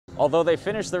Although they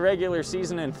finished the regular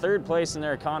season in third place in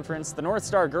their conference, the North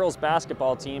Star girls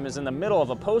basketball team is in the middle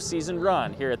of a postseason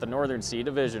run here at the Northern C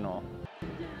Divisional.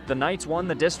 The Knights won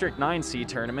the District 9C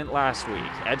tournament last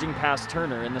week, edging past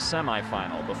Turner in the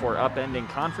semifinal before upending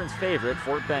conference favorite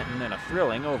Fort Benton in a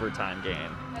thrilling overtime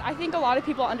game. I think a lot of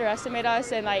people underestimate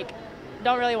us and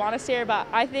don't really want us here, but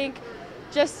I think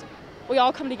just we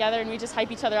all come together and we just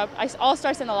hype each other up. It all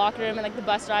starts in the locker room and the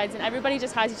bus rides, and everybody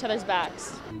just has each other's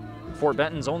backs. Fort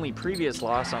Benton's only previous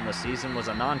loss on the season was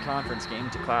a non-conference game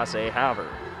to Class A Havre,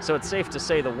 so it's safe to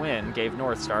say the win gave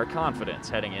North Star confidence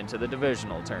heading into the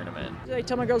divisional tournament. I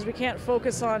tell my girls we can't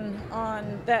focus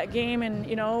on that game and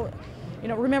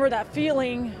remember that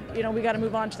feeling. We got to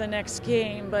move on to the next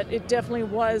game, but it definitely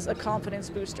was a confidence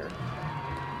booster.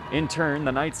 In turn,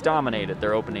 the Knights dominated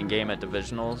their opening game at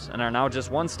divisionals and are now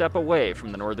just one step away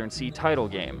from the Northern C title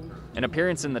game. An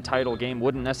appearance in the title game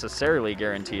wouldn't necessarily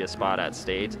guarantee a spot at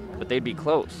state, but they'd be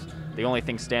close. The only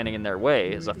thing standing in their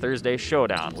way is a Thursday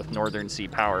showdown with Northern C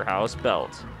powerhouse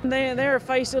Belt. They're a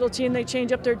feisty little team. They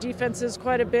change up their defenses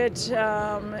quite a bit,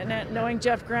 and knowing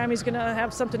Jeff Graham, he's going to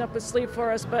have something up his sleeve for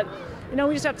us. But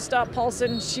we just have to stop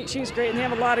Paulson. She's great, and they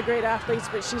have a lot of great athletes,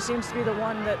 but she seems to be the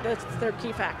one that's their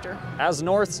key factor. As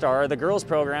North Star, the girls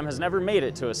program has never made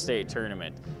it to a state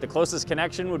tournament. The closest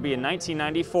connection would be in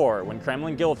 1994 when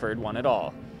Kremlin Guilford won it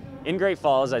all. In Great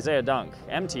Falls, Isaiah Dunk,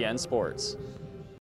 MTN Sports.